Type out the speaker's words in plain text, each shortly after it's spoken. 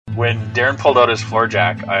When Darren pulled out his floor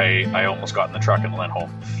jack, I almost got in the truck and went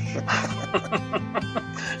home.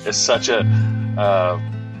 It's such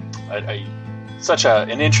an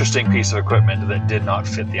interesting piece of equipment that did not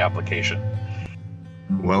fit the application.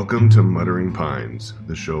 Welcome to Muttering Pines,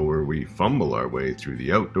 the show where we fumble our way through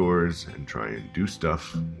the outdoors and try and do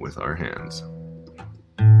stuff with our hands.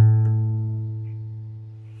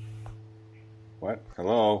 What?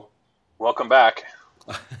 Hello? Welcome back.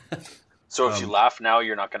 So if you laugh now,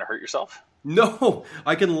 you're not going to hurt yourself? No,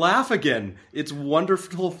 I can laugh again. It's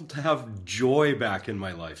wonderful to have joy back in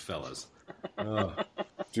my life, fellas.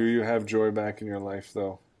 Do you have joy back in your life,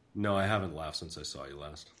 though? No, I haven't laughed since I saw you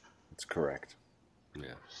last. That's correct.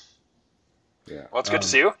 Yeah. Well, it's good to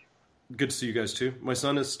see you. Good to see you guys, too. My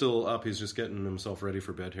son is still up. He's just getting himself ready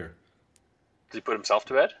for bed here. Did he put himself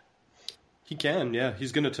to bed? He can, yeah.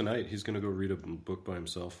 He's going to tonight. He's going to go read a book by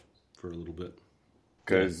himself for a little bit.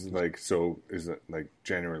 Because, is it like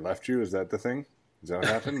January left you? Is that the thing? Is that what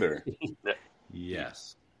happened? Or?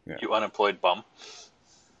 Yes. Yeah. You unemployed bum.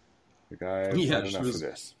 Like, I've had enough of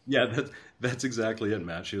this. Yeah, that's exactly it,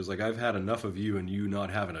 Matt. She was like, I've had enough of you and you not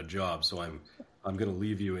having a job, so I'm going to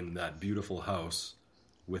leave you in that beautiful house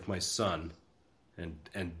with my son and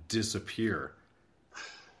disappear.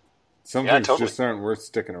 Some things just aren't worth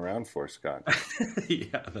sticking around for, Scott.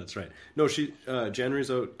 Yeah, that's right. No, January's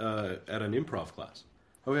out at an improv class.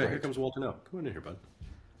 Oh, yeah, right. Here comes Walter now. Come on in here, bud.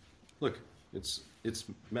 Look, it's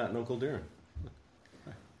Matt and Uncle Darren.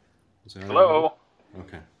 Hi. Hello.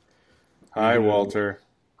 Okay. Hi, Walter.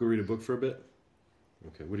 Go read a book for a bit?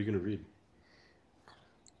 Okay, what are you going to read?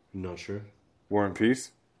 Not sure. War and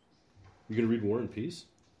Peace? You going to read War and Peace?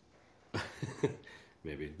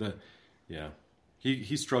 Maybe. Yeah.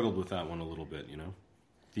 He struggled with that one a little bit,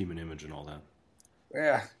 theme and image and all that.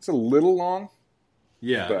 Yeah, it's a little long.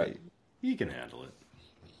 Yeah, but he can handle it.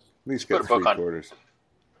 At least get 3/4.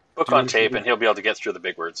 Book on tape, and he'll be able to get through the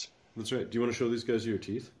big words. That's right. Do you want to show these guys your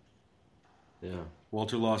teeth? Yeah.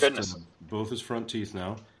 Walter lost both his front teeth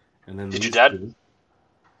now, and then Did your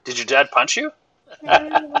dad punch you?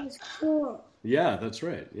 Yeah, that's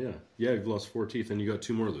right. Yeah, you've lost 4 teeth, and you got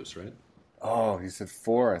 2 more loose, right? Oh, he said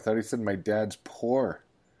 4. I thought he said my dad's poor.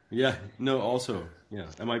 Yeah, no, also, yeah.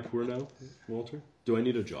 Am I poor now, Walter? Do I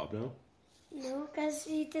need a job now? No, because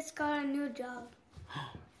he just got a new job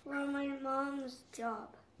for my mom's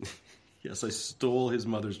job. Yes, I stole his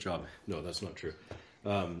mother's job. No, that's not true.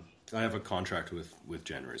 I have a contract with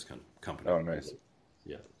January's company. Oh, nice.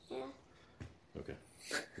 Yeah. Okay.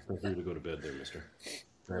 It's time for you to go to bed there, mister.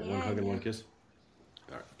 All right, one hug and one kiss?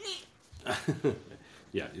 All right.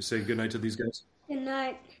 Yeah, you say goodnight to these guys? Good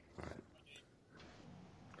night. All right.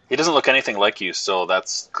 He doesn't look anything like you, so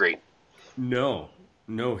that's great. No,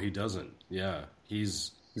 he doesn't. Yeah,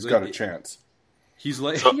 he's got a chance. He's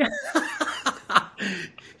like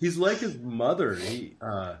he's like his mother. He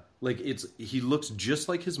he looks just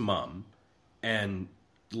like his mom, and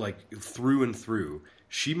like through and through.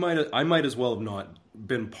 I might as well have not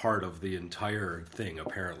been part of the entire thing.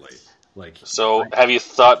 Apparently, have you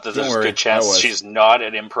thought that there's a good chance she's not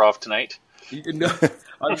at improv tonight? No,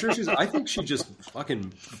 I'm sure I think she just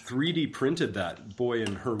fucking 3D printed that boy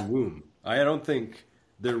in her womb. I don't think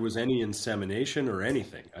there was any insemination or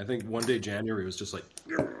anything. I think one day January was just like,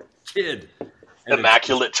 kid. And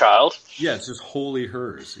immaculate child? Yeah, it's just wholly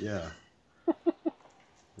hers. Yeah.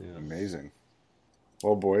 Amazing.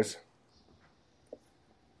 Well, boys.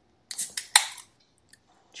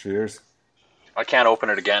 Cheers. I can't open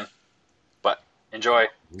it again, but enjoy.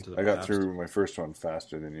 I got through my first one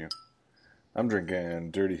faster than you. I'm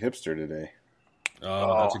drinking Dirty Hipster today.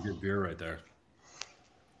 Oh, that's a good beer right there.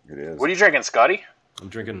 It is. What are you drinking, Scotty? I'm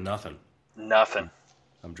drinking nothing. Nothing.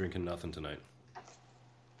 I'm drinking nothing tonight.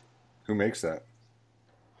 Who makes that?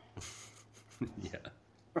 Yeah.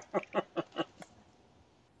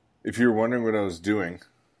 If you were wondering what I was doing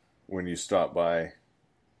when you stopped by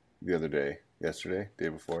the other day, yesterday, day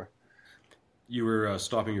before. You were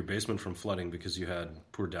stopping your basement from flooding because you had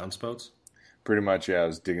poor downspouts? Pretty much, yeah. I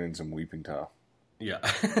was digging in some weeping tile. Yeah.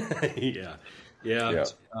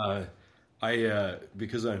 Yeah. I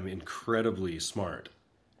because I'm incredibly smart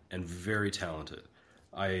and very talented,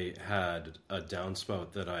 I had a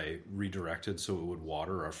downspout that I redirected so it would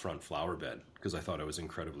water our front flower bed because I thought I was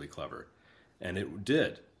incredibly clever. And it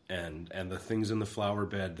did. And the things in the flower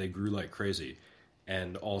bed, they grew like crazy.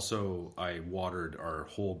 And also, I watered our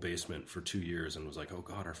whole basement for 2 years and was like, oh,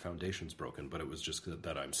 God, our foundation's broken. But it was just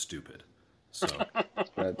that I'm stupid. So,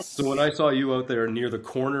 so when I saw you out there near the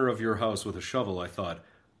corner of your house with a shovel, I thought,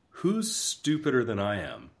 who's stupider than I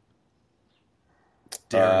am?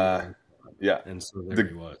 Yeah. And so there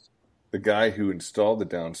he was. The guy who installed the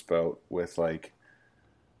downspout with, like,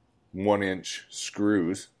 1-inch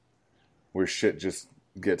screws where shit just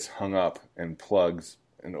gets hung up and plugs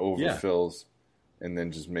and overfills and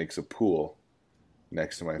then just makes a pool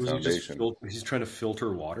next to my foundation. He's trying to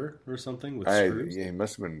filter water or something with screws? Yeah, he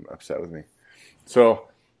must have been upset with me. So,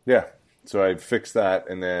 yeah. So I fixed that,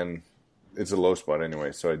 and then it's a low spot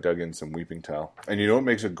anyway, so I dug in some weeping tile. And you know what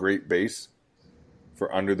makes a great base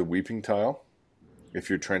for under the weeping tile if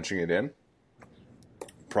you're trenching it in?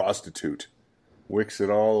 Prostitute. Wicks it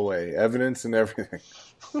all away. Evidence and everything.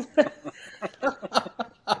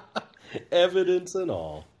 Evidence and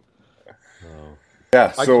all. Oh.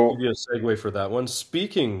 Yeah, I so... can give you a segue for that one.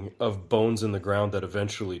 Speaking of bones in the ground that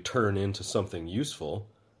eventually turn into something useful,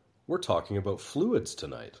 we're talking about fluids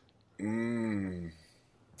tonight. I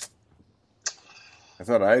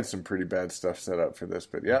thought I had some pretty bad stuff set up for this,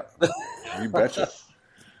 but yeah, you betcha.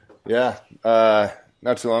 Yeah,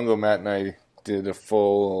 not too long ago, Matt and I did a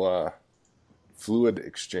full fluid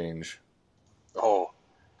exchange. Oh,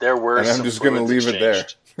 there were and I'm just going to leave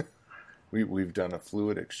exchanged. it there. We've done a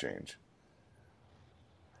fluid exchange.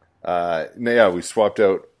 Yeah, we swapped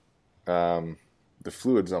out the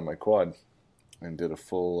fluids on my quad and did a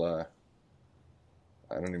full,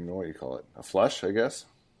 I don't even know what you call it, a flush, I guess.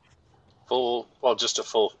 Just a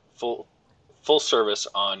full service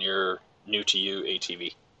on your new to you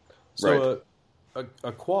ATV. So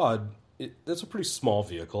a quad, that's a pretty small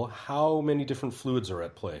vehicle. How many different fluids are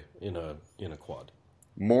at play in a quad?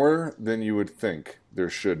 More than you would think there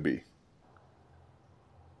should be.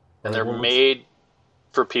 And they're made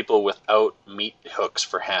for people without meat hooks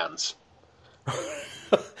for hands.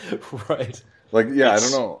 Right. Like, yeah, I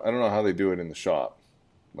don't know how they do it in the shop.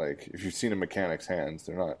 Like, if you've seen a mechanic's hands,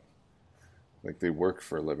 they're not, like, they work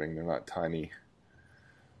for a living. They're not tiny.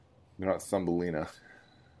 They're not Thumbelina.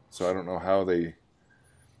 So I don't know how they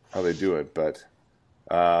do it. But,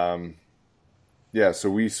 yeah, so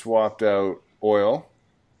we swapped out oil.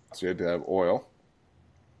 So you had to have oil.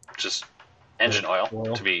 Just engine oil,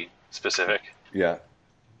 to be specific. Yeah.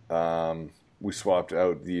 We swapped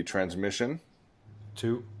out the transmission.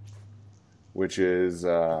 2. Which is,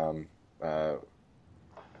 it's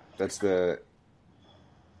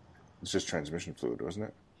just transmission fluid, wasn't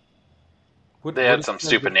it? They had some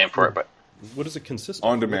stupid name for it, but... What does it consist of?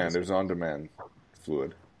 On demand. It was on demand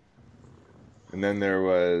fluid. And then there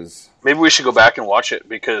was... Maybe we should go back and watch it,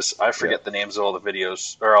 because I forget the names of all the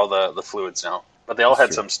videos, or all the fluids now. But they all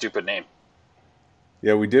had some stupid name.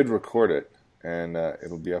 Yeah, we did record it, and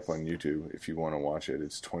it'll be up on YouTube if you want to watch it.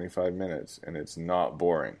 It's 25 minutes, and it's not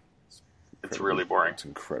boring. It's really boring. It's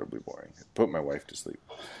incredibly boring. It put my wife to sleep.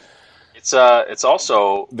 It's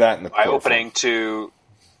also eye-opening to...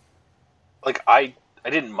 Like, I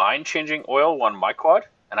didn't mind changing oil on my quad,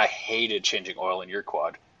 and I hated changing oil in your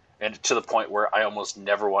quad. And to the point where I almost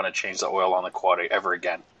never want to change the oil on the quad ever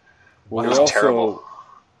again. Well, it was terrible.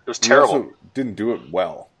 It was terrible. We also didn't do it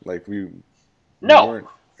well. Like, we weren't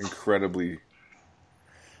incredibly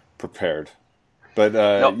prepared. But,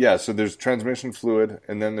 yeah, so there's transmission fluid,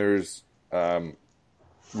 and then there's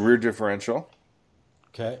rear differential.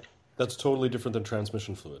 Okay. That's totally different than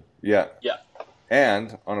transmission fluid. Yeah. Yeah.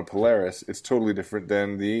 And on a Polaris, it's totally different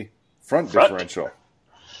than the front differential.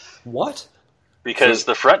 What? Because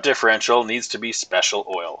the front differential needs to be special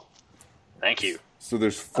oil. Thank you. So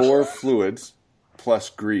there's 4 fluids plus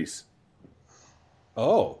grease.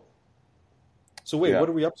 Oh. So wait, what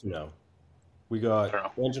are we up to now? We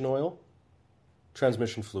got engine oil,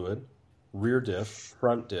 transmission fluid, rear diff,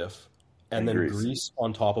 front diff, and then grease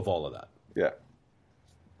on top of all of that. Yeah.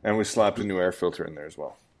 And we slapped a new air filter in there as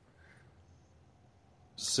well.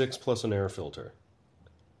 6 plus an air filter.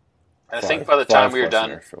 And I think by the time we were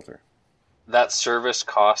done, that service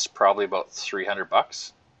costs probably about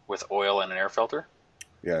 $300 with oil and an air filter.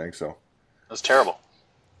 Yeah, I think so. It was terrible.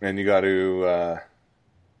 And you got to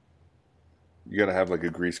have like a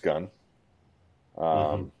grease gun.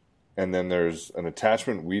 And then there's an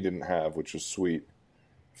attachment we didn't have, which was sweet,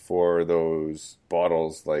 for those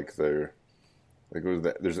bottles. Like there's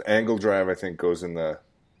angle drive, I think, goes in the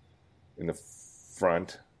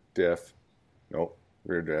front diff. Nope,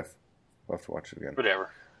 rear diff. We'll have to watch it again.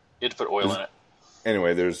 Whatever. You had to put oil in it.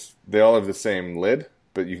 Anyway, they all have the same lid,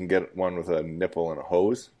 but you can get one with a nipple and a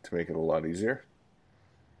hose to make it a lot easier.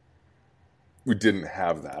 We didn't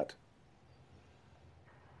have that.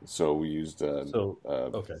 So we used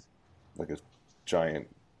like a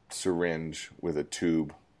giant syringe with a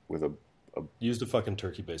tube with a used a fucking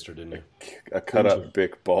turkey baster, didn't you? A cut up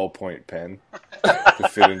Bic ballpoint pen to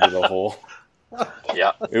fit into the hole.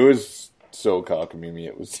 Yeah. It was so cockamamie,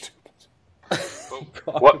 it was stupid.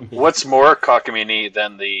 What's more cockamamie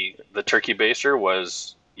than the turkey baster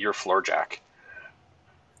was your floor jack.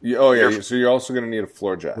 So you're also going to need a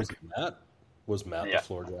floor jack. Was Matt the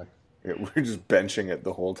floor jack? Yeah, we're just benching it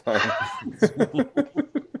the whole time.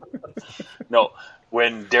 No,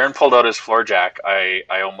 when Darren pulled out his floor jack, I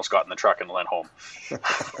almost got in the truck and went home.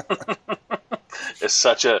 It's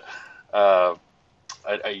such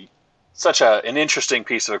an interesting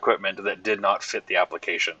piece of equipment that did not fit the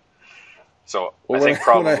application. So I think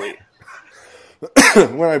probably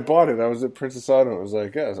when I bought it, I was at Princess Auto. It was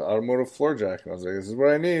like, it's an automotive floor jack. And I was like, this is what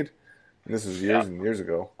I need. And this is years and years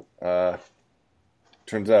ago.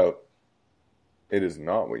 Turns out, it is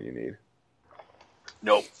not what you need.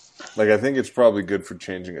 Nope. Like, I think it's probably good for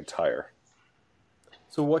changing a tire.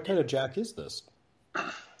 So what kind of jack is this?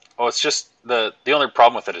 Oh, it's just the only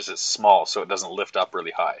problem with it is it's small, so it doesn't lift up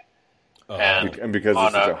really high. And because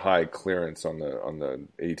it's such a high clearance on the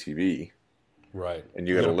ATV, right? And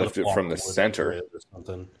you got to lift it from the center or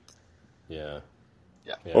something. Yeah.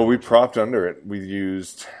 Well, we propped under it. We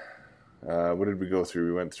used what did we go through?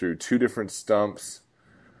 We went through 2 different stumps,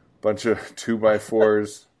 bunch of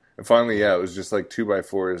 2x4s, and finally, it was just like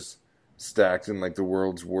 2x4s stacked in like the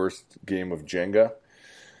world's worst game of Jenga.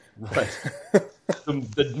 Right.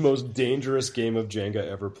 the most dangerous game of Jenga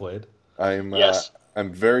ever played.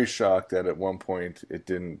 I'm very shocked that at one point it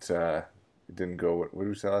didn't go. What did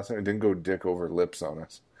we say last time? It didn't go dick over lips on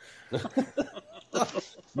us.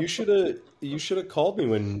 You should have called me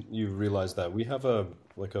when you realized that. We have a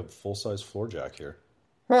full size floor jack here.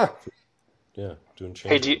 Huh. Yeah, doing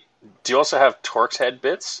change. Hey, do you also have Torx head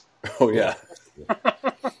bits? Oh yeah.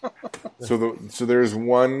 So there's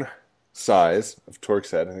one size of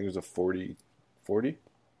Torx head. I think it was a 40.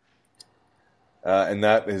 And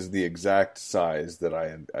that is the exact size that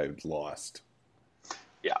I lost.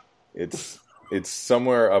 Yeah. It's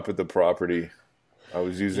somewhere up at the property. I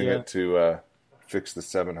was using it to fix the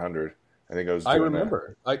 700. I think I was doing I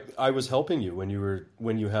remember. I was helping you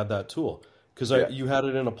when you had that tool because you had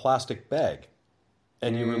it in a plastic bag.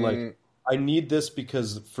 And you were like, I need this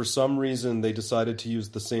because for some reason they decided to use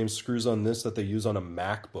the same screws on this that they use on a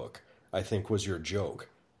MacBook, I think was your joke.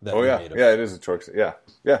 It is a Torx.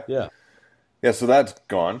 Yeah, so that's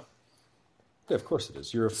gone. Yeah, of course it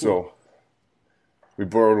is. You're a fool. So we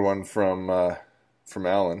borrowed one from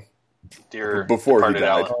Alan before he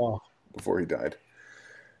died. Alan. Oh. Before he died,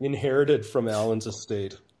 inherited from Alan's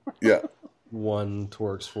estate. Yeah, one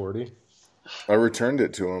Torx 40. I returned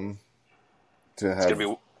it to him to have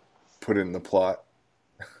put in the plot.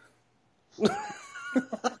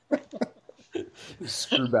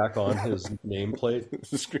 Screw back on his nameplate.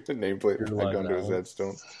 Screw the nameplate back onto his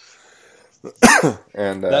headstone.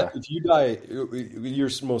 And if you die, you're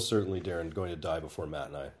most certainly, Darren, going to die before Matt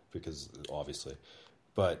and I, because obviously.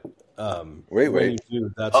 But wait. When you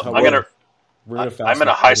do, that's how I'm in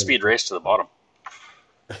a high-speed race to the bottom.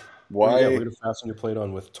 Why? We're going to fasten your plate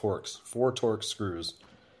on with Torx, 4 Torx screws,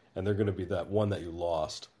 and they're going to be that one that you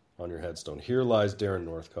lost on your headstone. Here lies Darren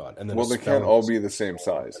Northcott, and then they can't all be the same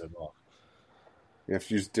size. You have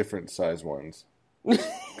to use different size ones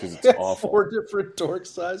because it's awful. 4 different Torx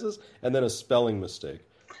sizes, and then a spelling mistake.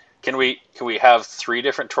 Can we have 3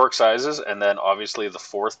 different Torx sizes, and then obviously the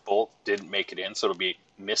 4th bolt didn't make it in, so it'll be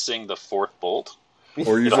missing the 4th bolt.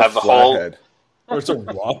 Or use a flathead. Or it's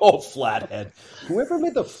a flathead. Whoever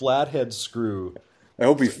made the flathead screw, I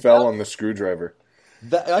hope he fell on the screwdriver.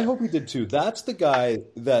 I hope he did too. That's the guy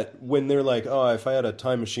that when they're like, oh, if I had a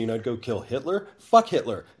time machine, I'd go kill Hitler. Fuck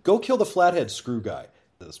Hitler. Go kill the flathead screw guy.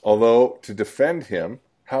 Although, to defend him,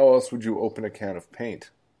 how else would you open a can of paint?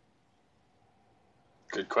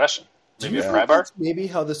 Good question. Maybe a pry bar? Maybe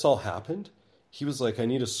how this all happened? He was like, I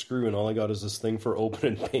need a screw, and all I got is this thing for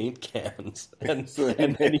opening paint cans. And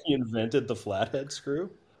then he invented the flathead screw.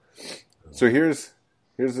 So here's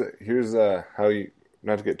how you,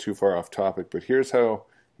 not to get too far off topic, but here's how,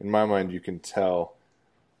 in my mind, you can tell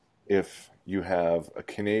if you have a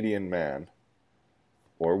Canadian man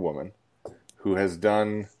or woman who has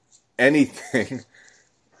done anything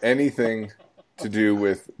to do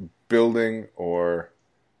with building or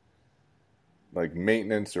like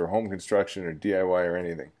maintenance or home construction or DIY or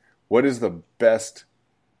anything. What is the best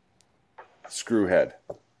screw head?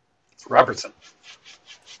 Robertson.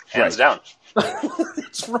 Hands down.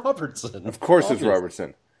 It's Robertson. Of course it's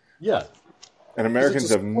Robertson. Yeah. And Americans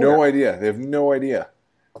have no idea. They have no idea.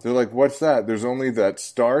 They're like, what's that? There's only that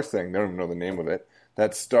star thing. They don't even know the name of it.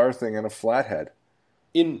 That star thing and a flathead.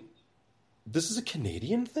 This is a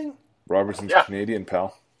Canadian thing? Robertson's Canadian,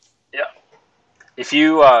 pal. Yeah. If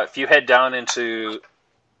you head down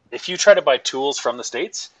if you try to buy tools from the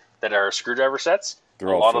States that are screwdriver sets, a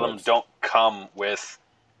lot of them don't come with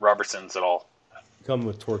Robertsons at all. Come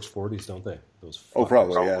with Torx 40s, don't they?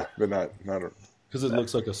 Probably, yeah. But not Because it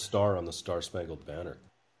looks like a star on the Star Spangled Banner.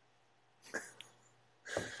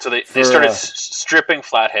 So they started stripping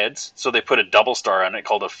flatheads, so they put a double star on it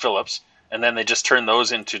called a Phillips, and then they just turned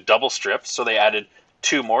those into double strips, so they added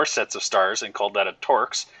 2 more sets of stars and called that a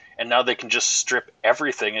Torx, and now they can just strip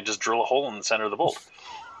everything and just drill a hole in the center of the bolt.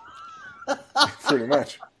 Pretty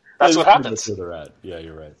much. That's what happens. Where they're at. Yeah,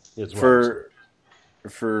 you're right. It's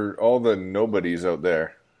for all the nobodies out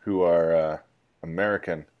there who are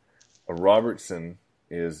American, a Robertson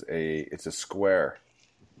is a square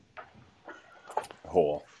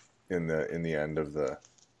hole in the end of the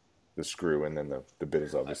screw, and then the bit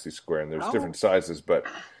is obviously square, and there's different sizes, but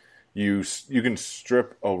you can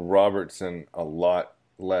strip a Robertson a lot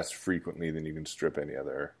less frequently than you can strip any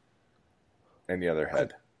other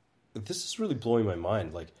head. This is really blowing my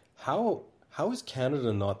mind. Like, how is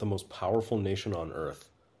Canada not the most powerful nation on earth?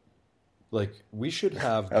 Like, we should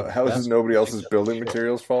have... How is nobody else's building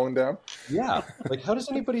materials falling down? Yeah. Like, how does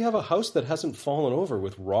anybody have a house that hasn't fallen over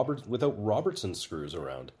without Robertson screws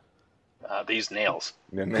around? These nails.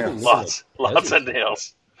 Yeah, nails. Lots of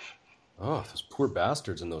nails. Oh, those poor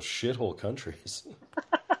bastards in those shithole countries.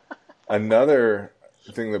 Another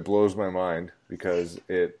thing that blows my mind, because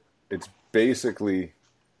it's basically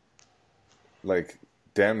like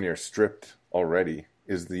damn near stripped already,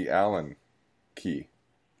 is the Allen key.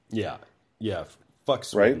 Yeah. Fuck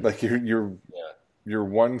Right? Sweden. Like you're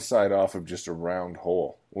one side off of just a round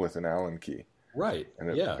hole with an Allen key. Right. And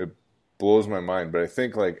it blows my mind. But I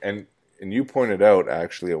think and you pointed out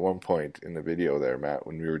actually at one point in the video there, Matt,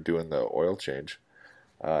 when we were doing the oil change,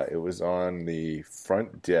 it was on the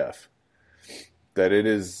front diff that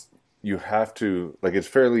you have to, like, it's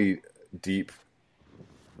fairly deep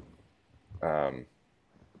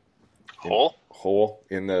hole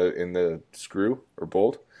in the screw or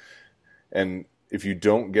bolt. And if you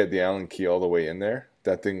don't get the Allen key all the way in there,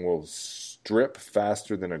 that thing will strip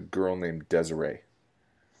faster than a girl named Desiree.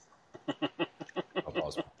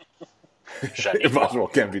 Impossible. Impossible,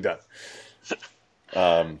 can't be done.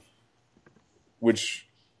 Which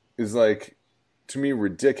is, like, to me,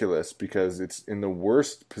 ridiculous, because it's in the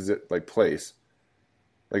worst place.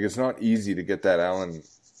 Like, it's not easy to get that Allen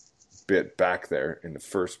bit back there in the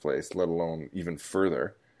first place, let alone even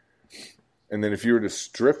further. And then if you were to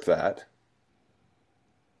strip that,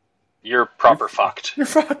 you're fucked. You're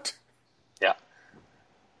fucked. Yeah.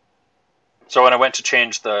 So when I went to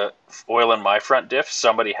change the oil in my front diff,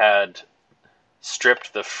 somebody had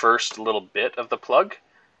stripped the first little bit of the plug,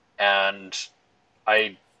 and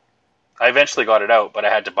I eventually got it out, but I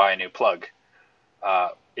had to buy a new plug.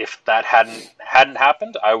 If that hadn't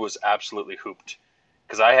happened, I was absolutely hooped,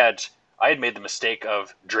 because I had made the mistake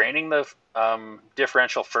of draining the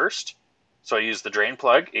differential first. So I used the drain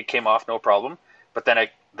plug; it came off no problem. But then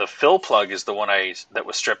the fill plug is the one that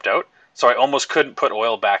was stripped out, so I almost couldn't put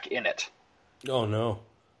oil back in it. Oh no!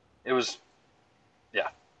 It was, yeah.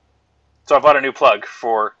 So I bought a new plug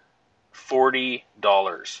for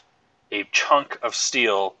 $40, a chunk of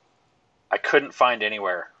steel I couldn't find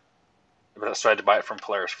anywhere. So I had to buy it from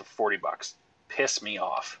Polaris for $40. Piss me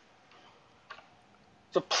off.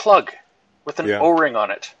 It's a plug with an O-ring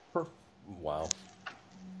on it. Wow.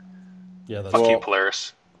 Yeah, that's Fuck you,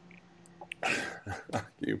 Polaris. Fuck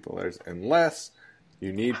you, Polaris. Unless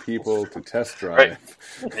you need people to test drive.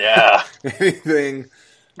 Right. Yeah. Anything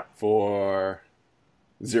for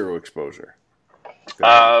zero exposure.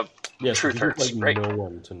 Truth hurts. Right. No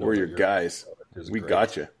one to know. We're your guys. We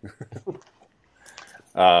got you.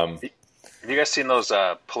 Have you guys seen those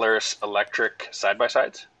Polaris electric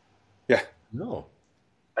side-by-sides? Yeah. No.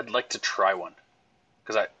 I'd like to try one,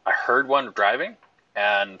 because I heard one driving,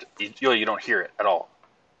 and you don't hear it at all,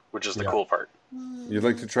 which is the cool part. You'd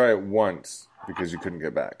like to try it once because you couldn't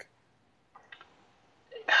get back.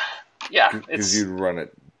 Yeah, because you'd run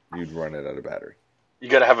it out of battery. You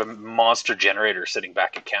got to have a monster generator sitting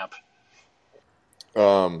back at camp.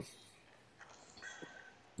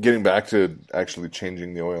 Getting back to actually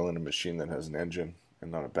changing the oil in a machine that has an engine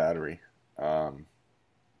and not a battery.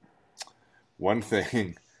 One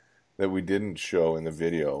thing that we didn't show in the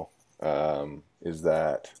video is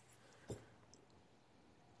that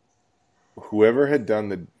whoever had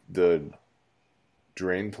done the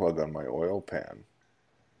drain plug on my oil pan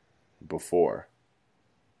before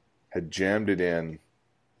had jammed it in,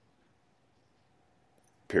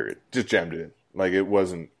 period. Just jammed it in. Like, it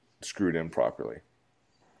wasn't screwed in properly.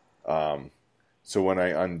 So when I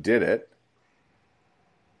undid it,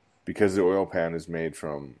 because the oil pan is made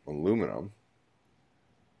from aluminum,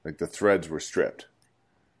 like, the threads were stripped.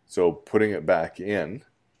 So putting it back in,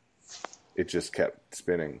 it just kept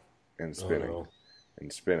spinning and spinning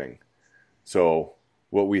and spinning. So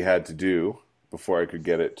what we had to do before I could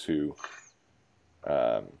get it to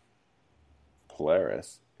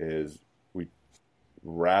Polaris is we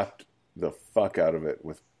wrapped the fuck out of it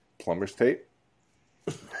with plumber's tape.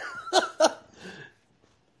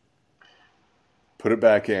 Put it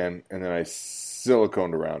back in, and then I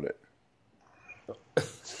siliconed around it.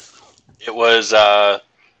 It was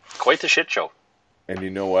quite the shit show. And you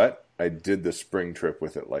know what? I did the spring trip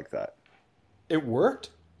with it like that. It worked?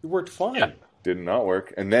 It worked fine. Yeah. Did not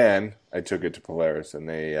work. And then I took it to Polaris, and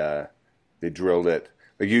they drilled it.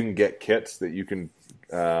 Like, you can get kits that you can,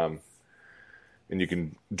 and you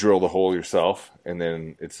can drill the hole yourself, and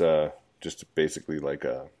then it's just basically like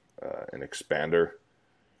an expander,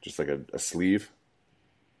 just like a sleeve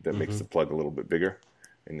that makes the plug a little bit bigger,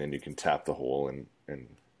 and then you can tap the hole and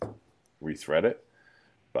rethread it.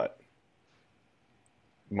 But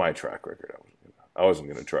my track record, I wasn't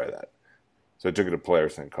going to try that. So I took it to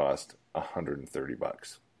Polaris, and it cost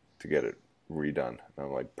 $130 to get it redone. And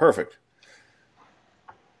I'm like, perfect.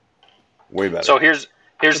 Way better. So here's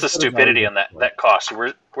the stupidity in that cost.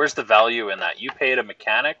 Where's the value in that? You paid a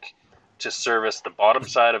mechanic to service the bottom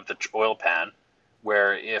side of the oil pan,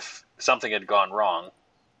 where if something had gone wrong,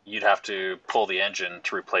 you'd have to pull the engine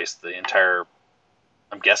to replace the entire,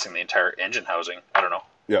 I'm guessing the entire engine housing. I don't know.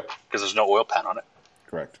 Yep. Because there's no oil pan on it.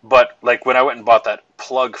 Correct. But like when I went and bought that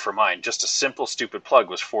plug for mine, just a simple stupid plug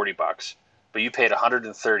was $40. But you paid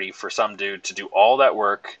 $130 for some dude to do all that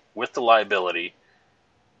work with the liability.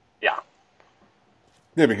 Yeah.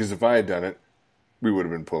 Yeah, because if I had done it, we would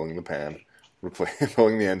have been pulling the pan,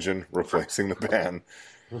 pulling the engine, replacing the pan.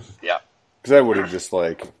 Yeah. Because I would have just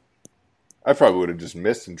I probably would have just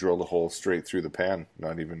missed and drilled a hole straight through the pan,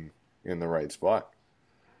 not even in the right spot.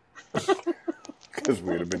 Because we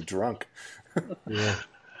would have been drunk. Yeah.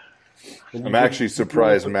 I'm actually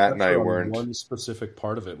surprised Matt and I weren't. One specific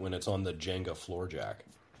part of it when it's on the Jenga floor jack.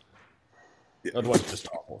 Yeah. Otherwise, it just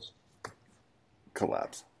topples.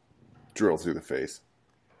 Collapse. Drill through the face.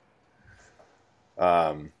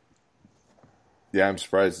 Yeah, I'm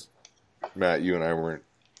surprised, Matt, you and I weren't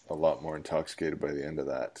a lot more intoxicated by the end of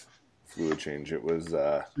that fluid change. It was...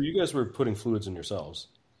 So you guys were putting fluids in yourselves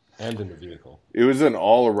and in the vehicle. It was an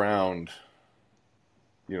all-around,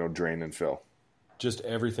 drain and fill. Just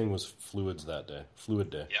everything was fluids that day. Fluid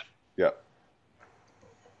day. Yeah. Yeah.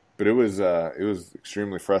 But it was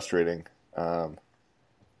extremely frustrating. So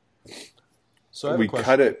we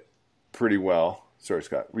cut it pretty well. Sorry,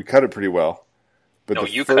 Scott. We cut it pretty well. But no,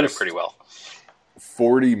 you cut it pretty well.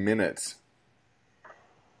 40 minutes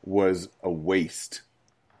was a waste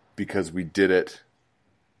because we did it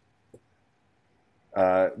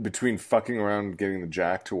between fucking around getting the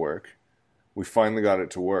jack to work. We finally got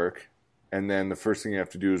it to work. And then the first thing you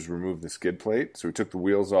have to do is remove the skid plate. So we took the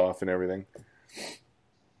wheels off and everything.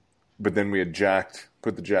 But then we had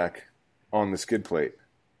put the jack on the skid plate.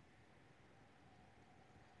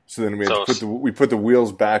 So then we had to put the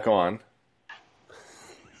wheels back on.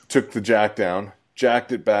 Took the jack down,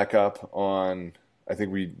 jacked it back up on, I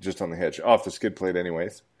think we just on the hitch, off the skid plate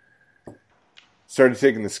anyways. Started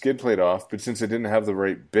taking the skid plate off, but since I didn't have the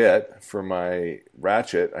right bit for my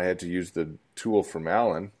ratchet, I had to use the tool from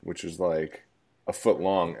Allen, which is like a foot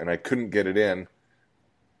long, and I couldn't get it in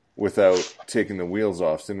without taking the wheels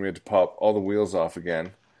off. So then we had to pop all the wheels off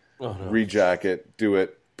again, re-jack it, do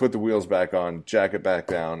it, put the wheels back on, jack it back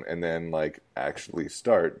down, and then actually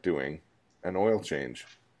start doing an oil change.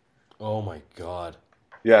 Oh my god.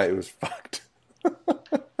 Yeah, it was fucked. I'm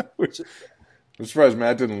surprised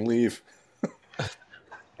Matt didn't leave.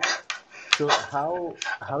 So how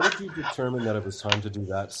did you determine that it was time to do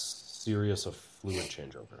that serious a fluid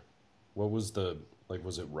changeover? What was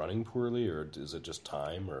was it running poorly, or is it just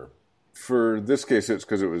time, or? For this case, it's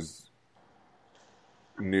because it was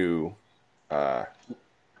new. It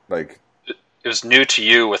was new to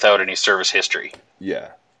you without any service history.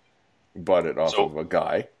 Yeah. Bought it off of a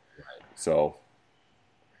guy. So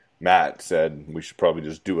Matt said we should probably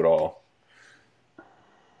just do it all.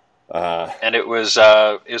 And it was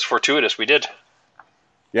fortuitous. We did.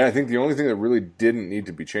 Yeah, I think the only thing that really didn't need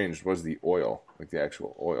to be changed was the oil, the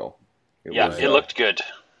actual oil. It looked good.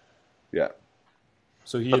 Yeah.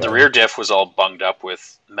 But the rear diff was all bunged up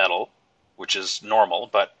with metal, which is normal,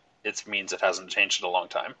 but it means it hasn't changed in a long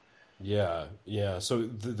time. Yeah, yeah. So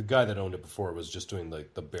the guy that owned it before was just doing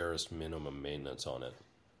the barest minimum maintenance on it.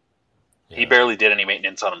 Yeah. He barely did any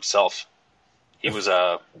maintenance on himself. He was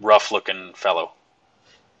a rough-looking fellow.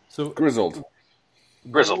 So grizzled,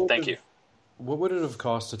 thank you. What would it have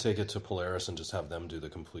cost to take it to Polaris and just have them do the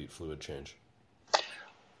complete fluid change?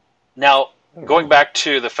 Now, going back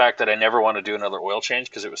to the fact that I never want to do another oil change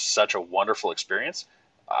because it was such a wonderful experience,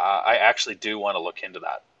 I actually do want to look into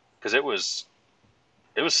that because it was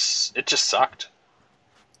it just sucked.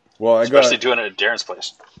 Well, especially doing it at Darren's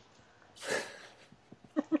place.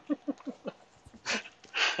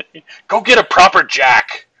 Go get a proper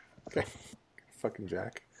jack. Okay. Fucking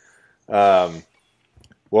jack.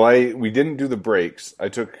 We didn't do the brakes. I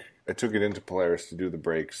took it into Polaris to do the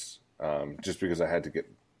brakes, just because I had to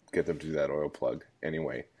get them to do that oil plug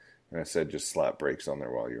anyway. And I said, just slap brakes on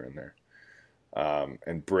there while you're in there.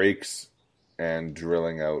 And brakes and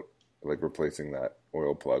drilling out, like replacing that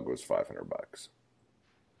oil plug, was $500.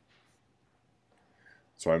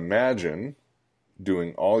 So I imagine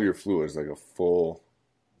doing all your fluids, like a full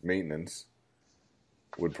maintenance,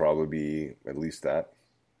 would probably be at least that.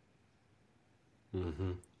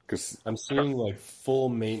 Mm-hmm. Because I'm seeing like full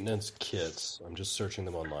maintenance kits. I'm just searching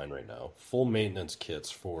them online right now. Full maintenance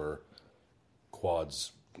kits for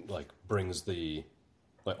quads, like brings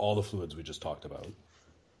all the fluids we just talked about,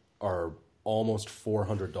 are almost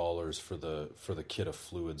 $400 for the kit of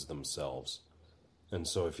fluids themselves. And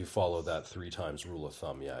so if you follow that 3 times rule of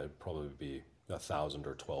thumb, it'd probably be $1,000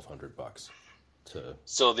 or $1,200 to.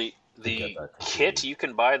 So the kit you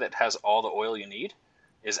can buy that has all the oil you need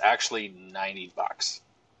is actually $90.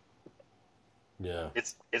 Yeah,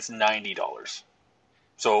 it's $90.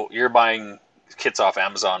 So you're buying kits off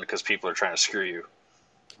Amazon because people are trying to screw you.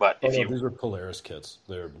 But these are Polaris kits.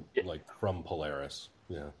 They're like from Polaris.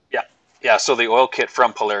 Yeah. So the oil kit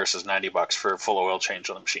from Polaris is $90 for a full oil change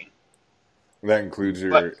on the machine. That includes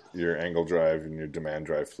your angle drive and your demand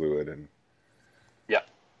drive fluid and.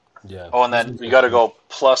 Yeah. Oh, and then you got to go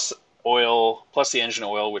plus oil, plus the engine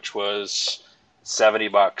oil, which was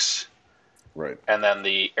 $70. Right. And then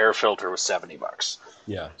the air filter was $70.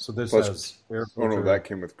 Yeah. So this has air filter. Oh no, that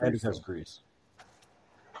came with grease. And it has grease.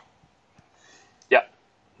 Yeah.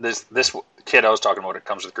 This kit I was talking about, it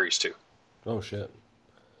comes with grease too. Oh shit.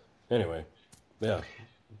 Anyway, yeah.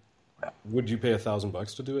 Would you pay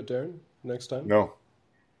 $1,000 to do it, Darren, next time? No.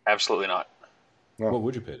 Absolutely not. No. What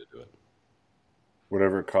would you pay to do it?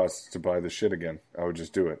 Whatever it costs to buy the shit again, I would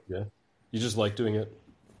just do it. Yeah. You just like doing it?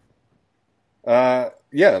 Yeah,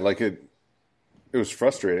 like it was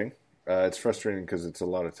frustrating. It's frustrating because it's a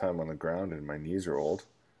lot of time on the ground and my knees are old.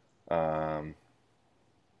 But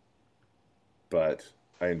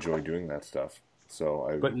I enjoy doing that stuff.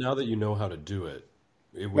 But now that you know how to do it,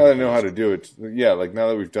 now that I know how to do it, like now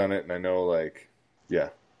that we've done it and I know, like,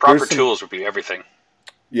 proper tools would be everything.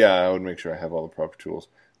 Yeah, I would make sure I have all the proper tools.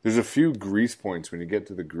 There's a few grease points when you get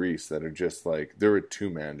to the grease that are just like, they're a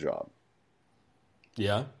 2-man job.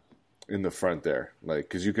 Yeah. In the front there. Like,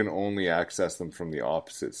 because you can only access them from the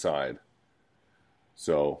opposite side.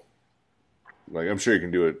 So, like, I'm sure you can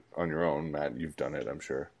do it on your own, Matt. You've done it, I'm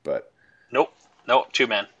sure. But. Nope,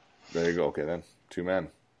 2-man. There you go. Okay, then. 2-man.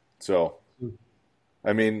 So,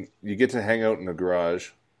 I mean, you get to hang out in the garage,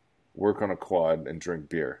 work on a quad, and drink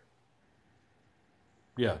beer.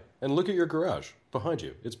 Yeah, and look at your garage behind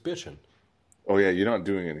you. It's bitching. Oh, yeah, you're not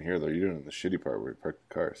doing it in here, though. You're doing it in the shitty part where you park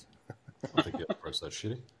the cars. I don't think the part's that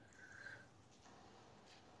shitty.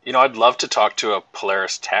 You know, I'd love to talk to a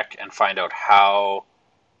Polaris tech and find out how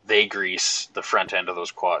they grease the front end of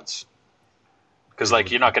those quads. Because,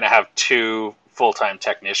 like, you're not going to have 2 full-time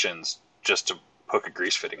technicians just to hook a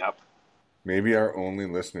grease fitting up. Maybe our only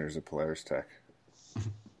listener is a Polaris tech.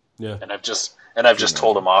 Yeah. And I've just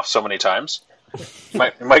told them off so many times. You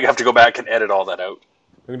might have to go back and edit all that out.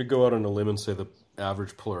 I'm going to go out on a limb and say the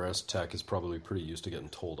average Polaris tech is probably pretty used to getting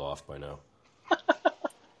told off by now.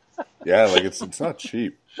 Yeah, like it's not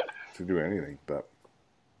cheap to do anything, but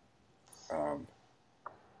I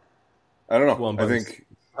don't know. Well, I think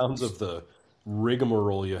sounds of the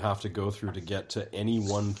rigmarole you have to go through to get to any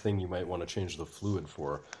one thing you might want to change the fluid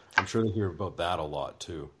for. I'm sure they hear about that a lot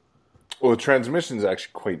too. Well, the transmission's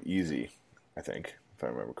actually quite easy, I think, if I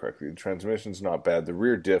remember correctly. The transmission's not bad. The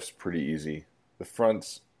rear diff's pretty easy. The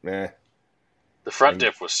front's meh. The front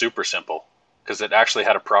diff was super simple because it actually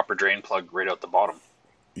had a proper drain plug right out the bottom.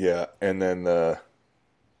 Yeah, and then the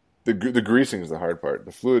greasing is the hard part.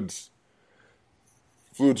 The fluids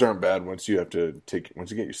aren't bad once you get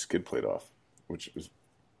your skid plate off, which is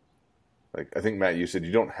like, I think, Matt, you said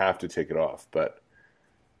you don't have to take it off, but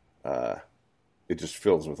it just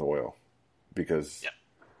fills with oil because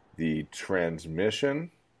the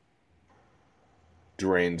transmission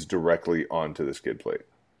drains directly onto the skid plate.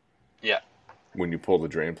 Yeah. When you pull the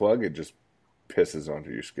drain plug, it just pisses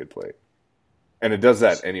onto your skid plate. And it does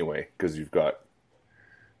that anyway, because you've got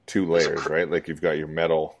 2 layers, right? Like, you've got your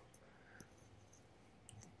metal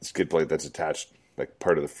skid plate that's attached, like,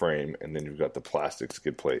 part of the frame, and then you've got the plastic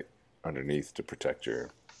skid plate underneath to protect your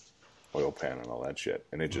oil pan and all that shit.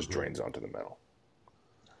 And it just drains onto the metal.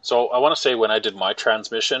 So I want to say when I did my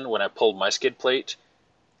transmission, when I pulled my skid plate,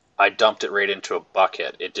 I dumped it right into a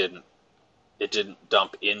bucket. It didn't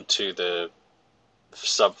dump into the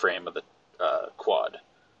subframe of the quad.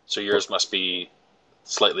 So yours must be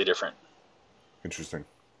slightly different. Interesting.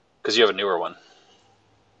 Because you have a newer one.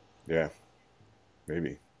 Yeah.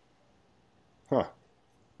 Maybe. Huh.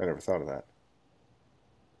 I never thought of that.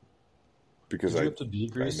 Because did you have to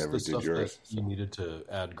degrease never the did stuff yours, that you needed to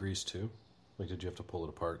add grease to? Like, did you have to pull it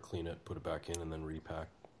apart, clean it, put it back in, and then repack?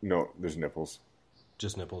 No, there's nipples.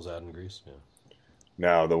 Just nipples adding grease? Yeah.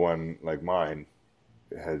 Now, the one like mine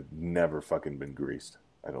had never fucking been greased,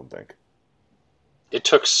 I don't think. It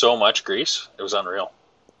took so much grease. It was unreal.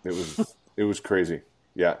 It was crazy.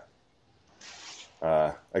 Yeah.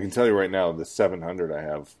 I can tell you right now, the 700 I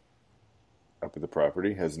have up at the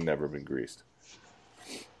property has never been greased.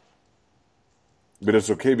 But it's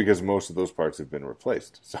okay because most of those parts have been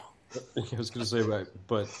replaced. So I was going to say, right,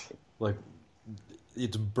 but like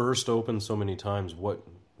it's burst open so many times.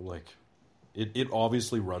 It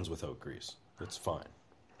obviously runs without grease. It's fine.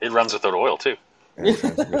 It runs without oil too.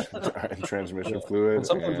 And transmission fluid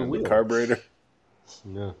and the carburetor.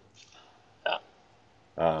 Yeah.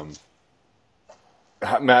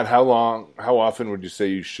 Matt, how often would you say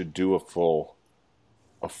you should do a full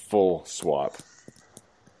swap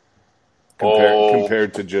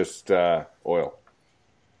compared to just oil?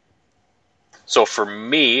 So for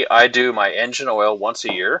me, I do my engine oil once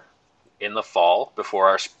a year in the fall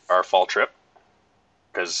before our fall trip,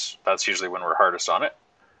 because that's usually when we're hardest on it.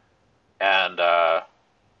 And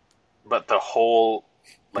but the whole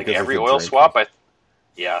every oil swap,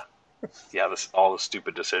 this all the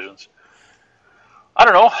stupid decisions. I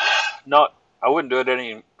don't know. I wouldn't do it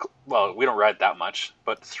any. Well, we don't ride that much,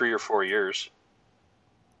 but 3 or 4 years.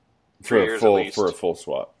 For a full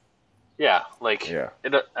swap. Yeah,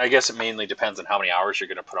 I guess it mainly depends on how many hours you're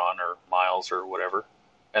going to put on, or miles, or whatever.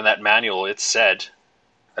 And that manual, it said,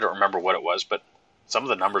 I don't remember what it was, but some of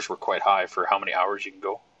the numbers were quite high for how many hours you can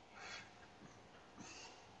go.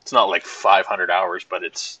 It's not like 500 hours, but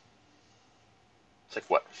it's like,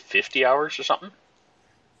 what, 50 hours or something?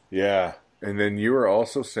 Yeah. And then you were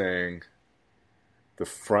also saying the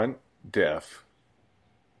front diff,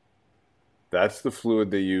 that's the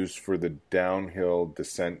fluid they use for the downhill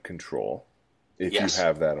descent control, if you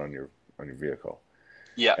have that on your vehicle.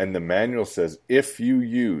 Yeah. And the manual says if you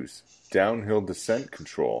use downhill descent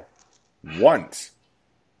control once,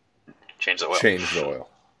 change the oil.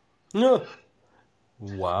 No.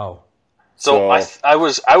 Wow. So I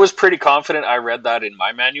was pretty confident I read that in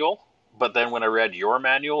my manual, but then when I read your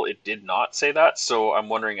manual, it did not say that. So I'm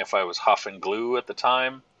wondering if I was huffing glue at the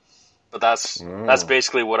time. But that's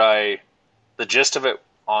basically what the gist of it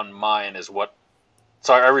on mine is what.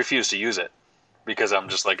 So I refuse to use it because I'm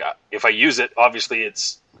just like, if I use it, obviously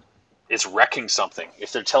it's wrecking something.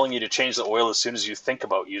 If they're telling you to change the oil as soon as you think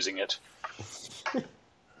about using it,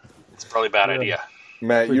 it's probably a bad idea.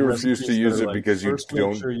 Matt, you refuse to use it because you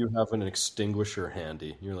don't. Make sure you have an extinguisher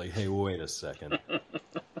handy. You're like, hey, wait a second.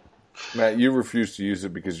 Matt, you refuse to use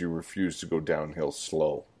it because you refuse to go downhill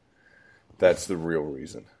slow. That's the real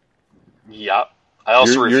reason. Yeah. I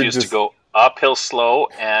also refuse to go uphill slow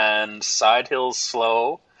and side hills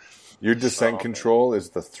slow. Your descent control is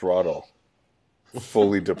the throttle,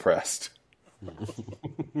 fully depressed.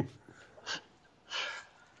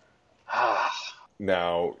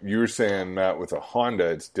 Now, you were saying, Matt, with a Honda,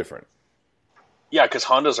 it's different. Yeah, because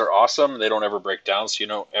Hondas are awesome. They don't ever break down, so you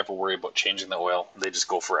don't ever worry about changing the oil. They just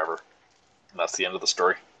go forever. And that's the end of the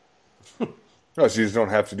story. Oh, so you just don't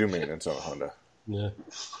have to do maintenance on a Honda. Yeah.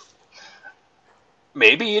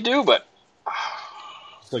 Maybe you do, but...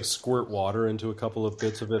 It's like squirt water into a couple of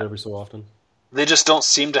bits of it every so often. They just don't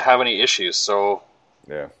seem to have any issues, so...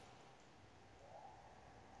 Yeah.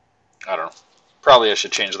 I don't know. Probably I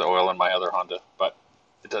should change the oil in my other Honda, but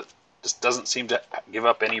it just doesn't seem to give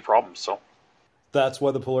up any problems, so... That's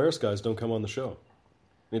why the Polaris guys don't come on the show.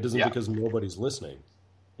 It isn't because nobody's listening.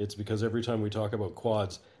 It's because every time we talk about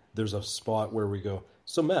quads, there's a spot where we go,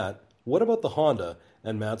 so Matt, what about the Honda?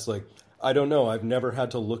 And Matt's like, I don't know. I've never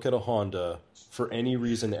had to look at a Honda for any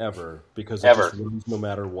reason ever because it just runs no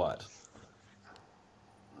matter what.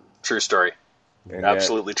 True story. And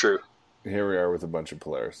absolutely true. Here we are with a bunch of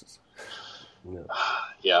Polarises.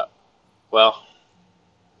 Yeah. Well,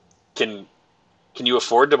 can you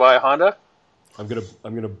afford to buy a Honda? I'm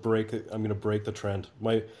gonna break the trend.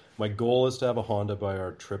 My goal is to have a Honda by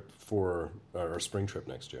our trip for our spring trip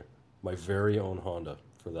next year. My very own Honda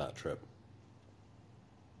for that trip.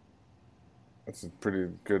 That's a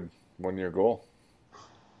pretty good 1-year goal.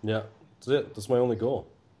 Yeah, that's it. That's my only goal.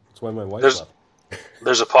 That's why my wife left.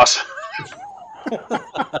 There's a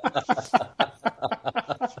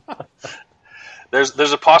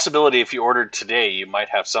There's a possibility if you ordered today, you might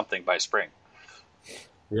have something by spring.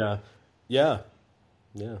 Yeah.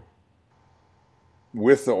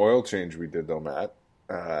 With the oil change we did, though, Matt,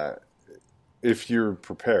 if you're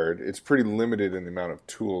prepared, it's pretty limited in the amount of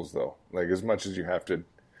tools, though. Like, as much as you have to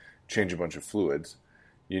change a bunch of fluids,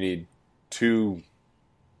 you need 2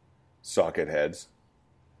 socket heads,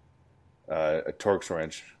 a Torx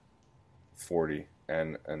wrench, 40,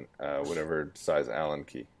 and whatever size Allen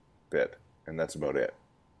key bit, and that's about it.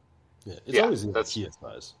 Yeah, it's always the IKEA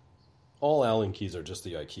size. All Allen keys are just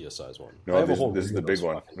the IKEA size one. No, this is the big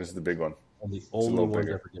one. This is the big one. And the only ones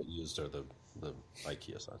that ever get used are the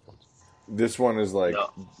IKEA size ones. This one is like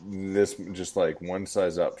this, just like one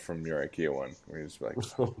size up from your IKEA one. Where you're just like,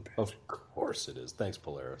 of course it is. Thanks,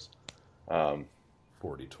 Polaris. 40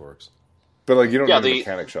 Torx. But like, you don't need a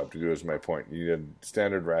mechanic shop to do. Is my point. You need a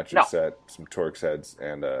standard ratchet set, some Torx heads,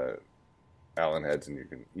 and Allen heads, and you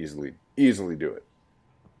can easily do it.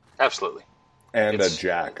 Absolutely. And a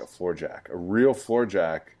floor jack, a real floor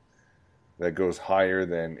jack that goes higher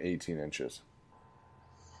than 18 inches.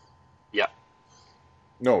 Yeah.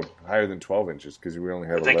 No, higher than 12 inches because we only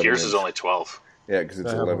have 11 I think yours inch. Is only 12. Yeah, because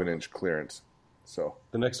it's 11-inch clearance. So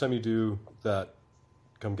the next time you do that,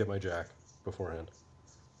 come get my jack beforehand.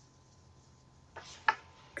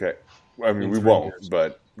 Okay. I mean, we won't,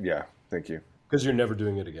 but yeah, thank you. Because you're never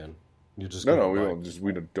doing it again. You just we won't.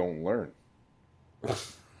 We don't learn.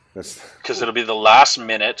 Because it'll be the last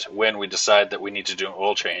minute when we decide that we need to do an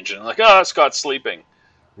oil change, and Scott's sleeping.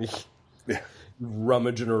 Yeah.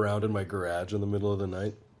 Rummaging around in my garage in the middle of the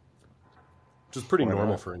night. Which is pretty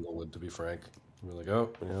normal for Inglewood, to be frank. We're like,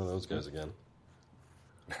 those guys again.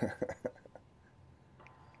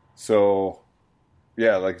 So,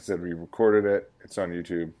 yeah, like I said, we recorded it. It's on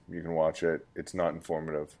YouTube. You can watch it. It's not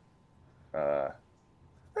informative.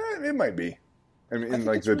 It might be. I mean,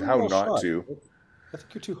 like the how not shot. To. I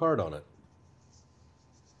think you're too hard on it.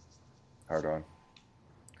 Hard on.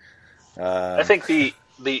 I think the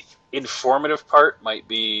informative part might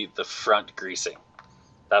be the front greasing.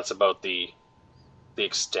 That's about the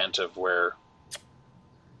extent of where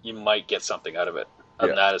you might get something out of it.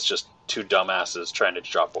 And that is just 2 dumbasses trying to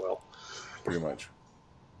drop oil. Pretty much.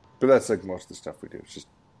 But that's like most of the stuff we do. It's just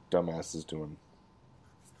dumbasses doing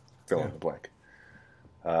fill in the blank.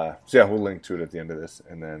 So yeah, we'll link to it at the end of this.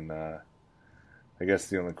 And then I guess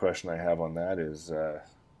the only question I have on that is,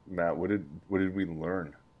 Matt, what did we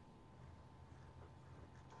learn?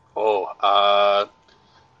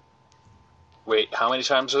 Wait, how many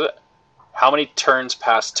times is it? How many turns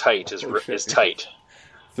past tight is tight?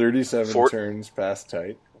 37 turns past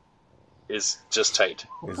tight. Is just tight.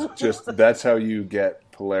 That's how you get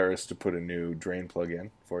Polaris to put a new drain plug in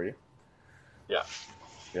for you. Yeah.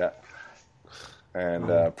 Yeah.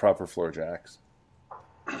 And proper floor jacks.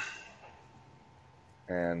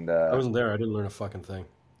 And I wasn't there. I didn't learn a fucking thing.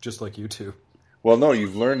 Just like you two. Well, no,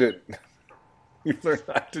 you've learned it. You've learned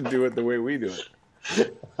not to do it the way we do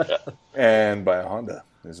it. And buy a Honda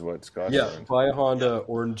is what Scott learned. Buy a Honda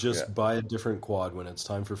or just buy a different quad when it's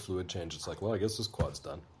time for fluid change. It's like, well, I guess this quad's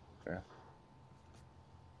done. Yeah.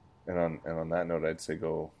 And on that note, I'd say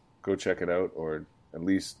go check it out, or at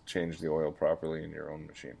least change the oil properly in your own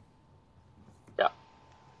machine. Yeah.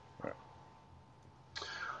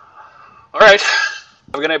 All right.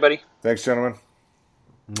 Have a good night, buddy. Thanks, gentlemen.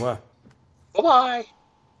 Mwah. Bye-bye.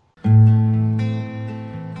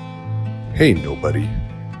 Hey, nobody.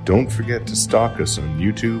 Don't forget to stalk us on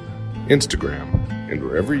YouTube, Instagram, and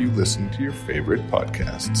wherever you listen to your favorite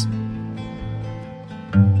podcasts.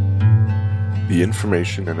 The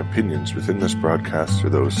information and opinions within this broadcast are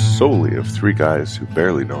those solely of 3 guys who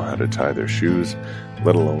barely know how to tie their shoes,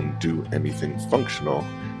 let alone do anything functional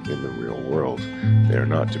in the real world. They are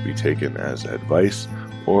not to be taken as advice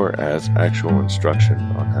or as actual instruction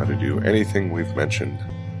on how to do anything we've mentioned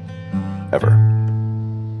ever.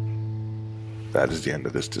 That is the end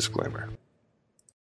of this disclaimer.